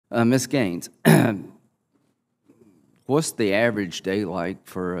Ms. Gaines, what's the average day like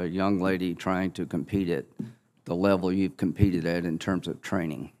for a young lady trying to compete at the level you've competed at in terms of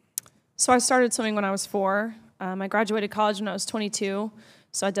training? So I started swimming when I was 4. I graduated college when I was 22,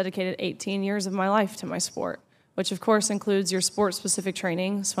 so I dedicated 18 years of my life to my sport, which of course includes your sport-specific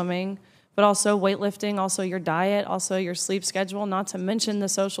training, swimming, but also weightlifting, also your diet, also your sleep schedule, not to mention the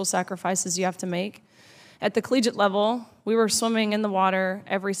social sacrifices you have to make. At the collegiate level, we were swimming in the water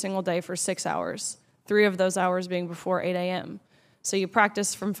every single day for 6 hours, 3 of those hours being before 8 a.m. So you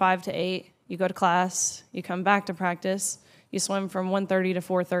practice from 5 to 8, you go to class, you come back to practice, you swim from 1:30 to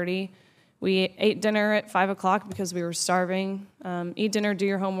 4:30. We ate dinner at 5 o'clock because we were starving. Eat dinner, do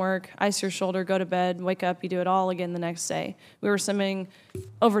your homework, ice your shoulder, go to bed, wake up, you do it all again the next day. We were swimming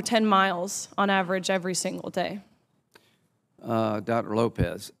over 10 miles on average every single day. Dr.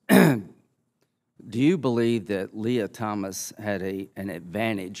 Lopez, do you believe that Leah Thomas had an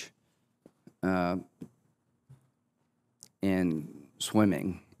advantage in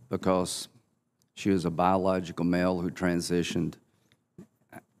swimming because she was a biological male who transitioned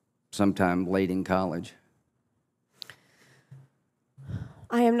sometime late in college?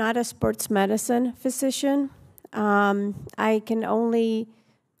 I am not a sports medicine physician. I can only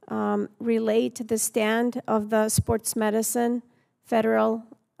relate to the stand of the Sports Medicine Federal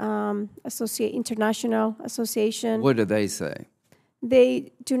International Association. What do they say?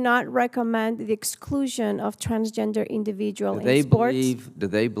 They do not recommend the exclusion of transgender individuals in sports. Do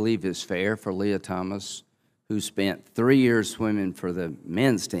they believe it's fair for Leah Thomas, who spent 3 years swimming for the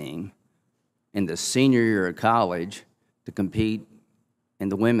men's team in the senior year of college, to compete in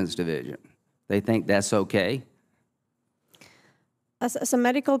the women's division? They think that's okay? As a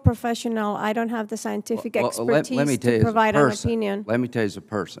medical professional, I don't have the scientific expertise to provide an opinion. Let me tell you as a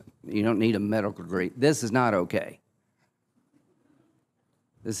person. You don't need a medical degree. This is not okay.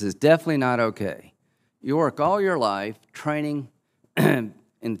 This is definitely not okay. You work all your life training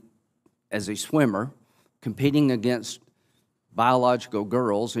as a swimmer, competing against biological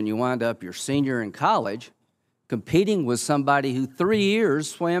girls, and you wind up your senior in college competing with somebody who 3 years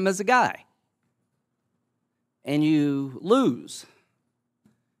swam as a guy. And you lose.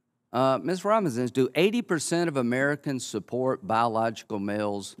 Ms. Robinson, do 80% of Americans support biological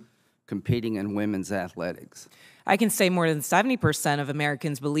males competing in women's athletics? I can say more than 70% of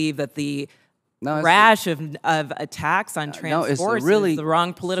Americans believe that the rash of attacks on trans sports is the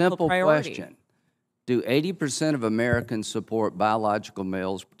wrong political priority. Question. Do 80% of Americans support biological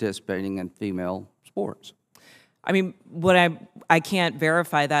males participating in female sports? I mean, I can't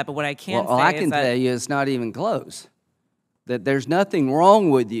verify that, but what I can say I can tell you it's not even close. That there's nothing wrong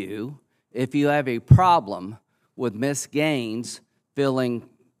with you if you have a problem with Miss Gaines feeling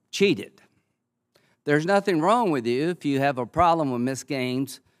cheated. There's nothing wrong with you if you have a problem with Miss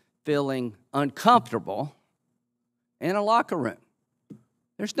Gaines feeling uncomfortable in a locker room.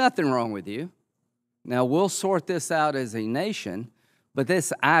 There's nothing wrong with you. Now, we'll sort this out as a nation, but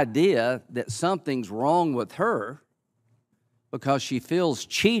this idea that something's wrong with her because she feels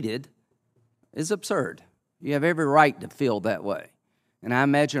cheated is absurd. You have every right to feel that way. And I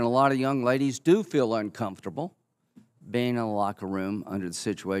imagine a lot of young ladies do feel uncomfortable being in a locker room under the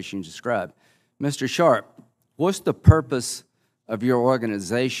situation you described. Mr. Sharp, what's the purpose of your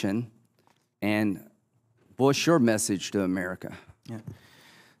organization, and what's your message to America? Yeah.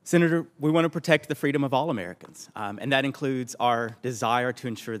 Senator, we want to protect the freedom of all Americans, and that includes our desire to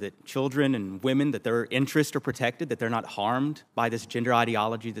ensure that children and women, that their interests are protected, that they're not harmed by this gender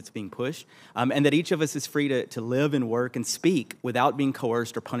ideology that's being pushed, and that each of us is free to live and work and speak without being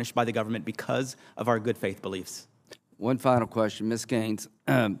coerced or punished by the government because of our good faith beliefs. One final question, Ms. Gaines.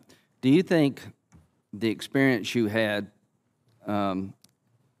 Do you think the experience you had in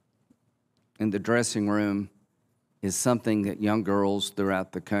the dressing room is something that young girls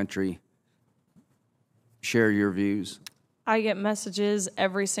throughout the country share your views? I get messages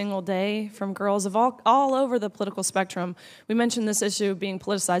every single day from girls of all over the political spectrum. We mentioned this issue being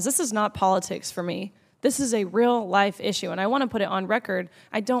politicized. This is not politics for me. This is a real-life issue, and I want to put it on record.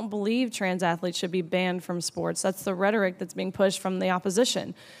 I don't believe trans athletes should be banned from sports. That's the rhetoric that's being pushed from the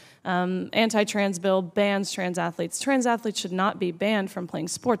opposition. Anti-trans bill bans trans athletes. Trans athletes should not be banned from playing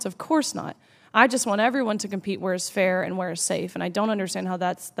sports. Of course not. I just want everyone to compete where it's fair and where it's safe, and I don't understand how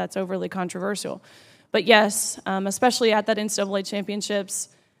that's overly controversial. But yes, especially at that NCAA championships,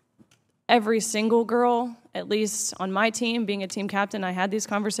 every single girl, at least on my team, being a team captain, I had these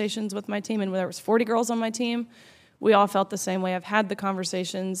conversations with my team, and there was 40 girls on my team. We all felt the same way. I've had the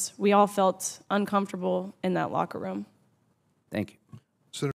conversations. We all felt uncomfortable in that locker room. Thank you.